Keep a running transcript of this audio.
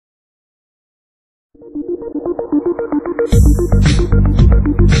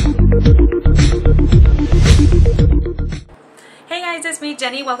me,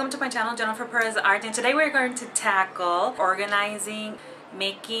 Jenny. Welcome to my channel, Perez Art, and today we're going to tackle organizing,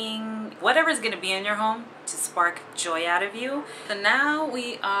 making whatever's going to be in your home to spark joy out of you. So now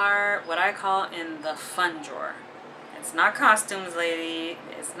we are what I call in the fun drawer. It's not costumes, lady.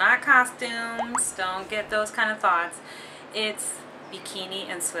 It's not costumes. Don't get those kind of thoughts. It's bikini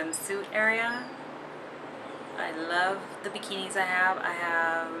and swimsuit area. I love the bikinis I have. I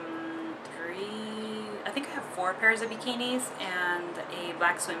have I think I have 4 pairs of bikinis and a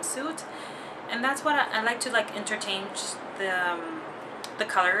black swimsuit, and that's what I like to interchange the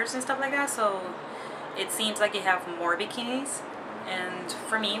colors and stuff like that, so it seems like you have more bikinis. And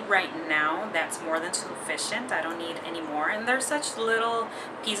for me right now, that's more than sufficient. I don't need any more, and they're such little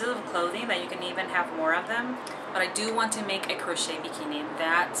pieces of clothing that you can even have more of them. But I do want to make a crochet bikini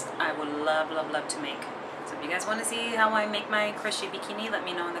that I would love to make. So if you guys want to see how I make my crochet bikini, let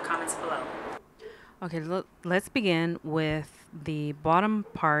me know in the comments below. Okay, let's begin with the bottom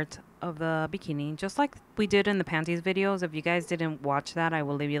part of the bikini, just like we did in the panties videos. If you guys didn't watch that, I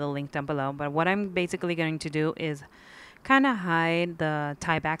will leave you the link down below. But what I'm basically going to do is kind of hide the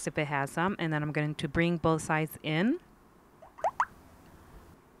tie backs if it has some, and then I'm going to bring both sides in,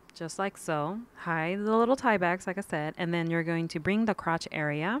 just like so. Hide the little tie backs, like I said, and then you're going to bring the crotch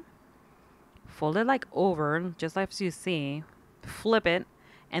area, fold it like over, just like you see, flip it,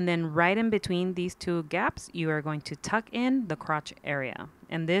 and then right in between these 2 gaps, you are going to tuck in the crotch area.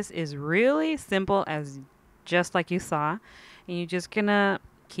 And this is really simple, as just like you saw. And you're just gonna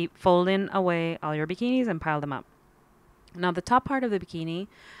keep folding away all your bikinis and pile them up. Now the top part of the bikini,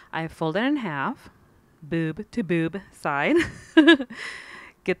 I folded in half, boob to boob side.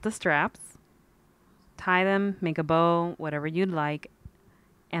 Get the straps, tie them, make a bow, whatever you'd like,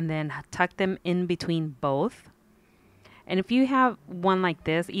 and then tuck them in between both. And if you have one like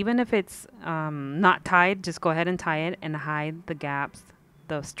this, even if it's not tied, just go ahead and tie it and hide the gaps,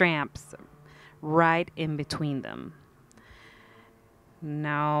 the straps, right in between them.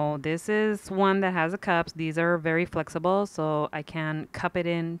 Now, this is one that has a cups. These are very flexible, so I can cup it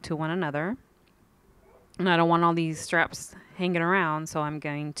into one another. And I don't want all these straps hanging around, so I'm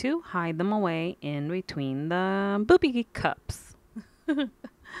going to hide them away in between the boobie cups.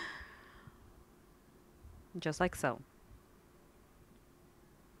 Just like so.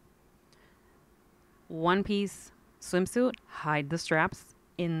 One piece swimsuit, hide the straps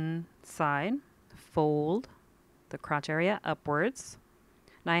inside, fold the crotch area upwards.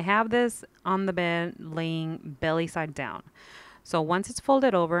 Now I have this on the bed laying belly side down. So once it's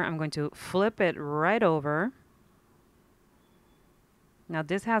folded over, I'm going to flip it right over. Now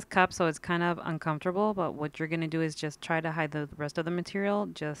this has cups, so it's kind of uncomfortable, but what you're going to do is just try to hide the rest of the material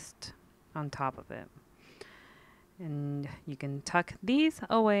just on top of it. And you can tuck these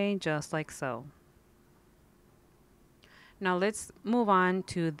away just like so. Now let's move on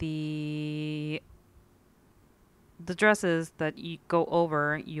to the dresses that you go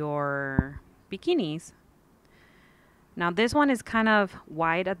over your bikinis. Now this one is kind of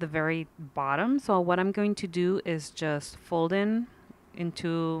wide at the very bottom, so what I'm going to do is just fold in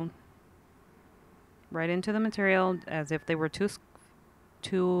right into the material as if they were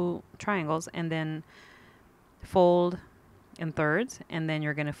two triangles, and then fold in thirds, and then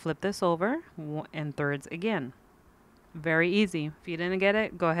you're going to flip this over in thirds again. Very easy. If you didn't get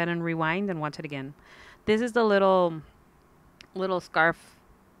it, go ahead and rewind and watch it again. This is the little scarf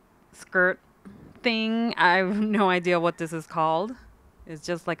skirt thing. I have no idea what this is called. It's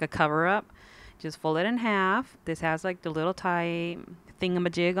just like a cover up. Just fold it in half. This has like the little tie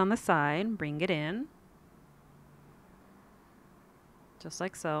thingamajig on the side. Bring it in. Just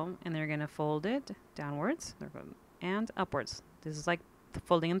like so. And they're going to fold it downwards and upwards. This is like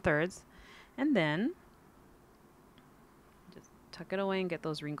folding in thirds. And then tuck it away and get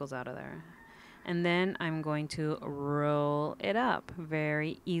those wrinkles out of there. And then I'm going to roll it up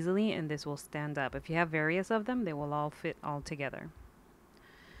very easily, and this will stand up. If you have various of them, they will all fit all together.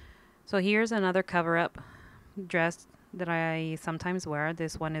 So here's another cover-up dress that I sometimes wear.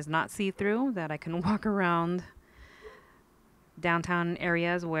 This one is not see-through, that I can walk around downtown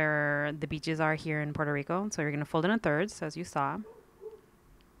areas where the beaches are here in Puerto Rico. So you're going to fold it in thirds, as you saw.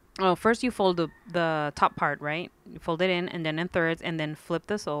 Oh, first you fold the top part, right? You fold it in, and then in thirds, and then flip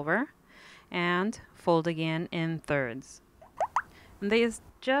this over and fold again in thirds. And this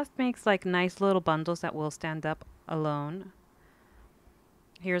just makes like nice little bundles that will stand up alone.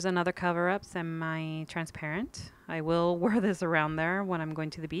 Here's another cover up, semi-transparent. I will wear this around there when I'm going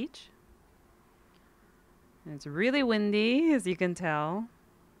to the beach. And it's really windy, as you can tell.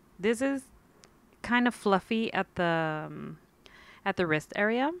 This is kind of fluffy at the wrist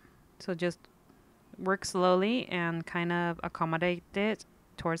area, so just work slowly and kind of accommodate it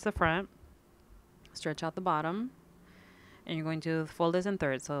towards the front. Stretch out the bottom, and you're going to fold this in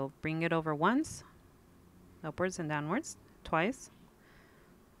thirds. So bring it over once, upwards and downwards, twice.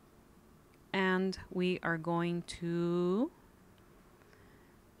 And we are going to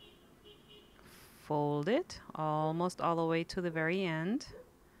fold it almost all the way to the very end.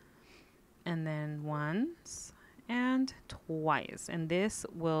 And then once and twice. And this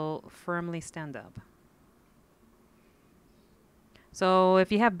will firmly stand up. So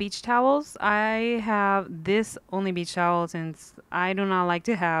if you have beach towels, I have this only beach towel since I do not like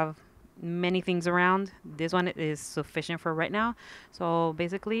to have many things around. This one is sufficient for right now. So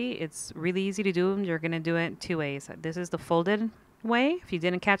basically it's really easy to do. You're going to do it two ways. This is the folded way. If you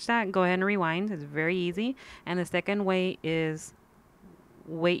didn't catch that, go ahead and rewind. It's very easy. And the second way is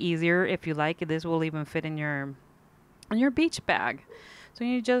way easier if you like. This will even fit in your beach bag. So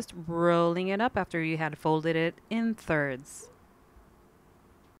you're just rolling it up after you had folded it in thirds.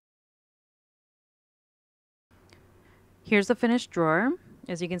 Here's the finished drawer.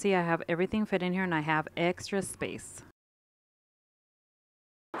 As you can see, I have everything fit in here and I have extra space.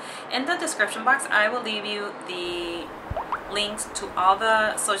 In the description box, I will leave you the links to all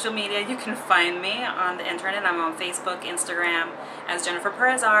the social media you can find me on the internet. I'm on Facebook, Instagram as Jennifer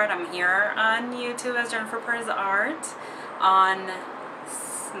Perez Art. I'm here on YouTube as Jennifer Perez Art. On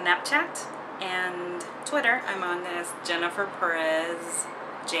Snapchat and Twitter, I'm on as Jennifer Perez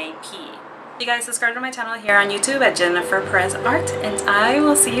JP. You guys subscribe to my channel here on YouTube at Jennifer Perez Art, and I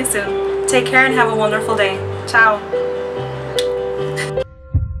will see you soon. Take care and have a wonderful day. Ciao.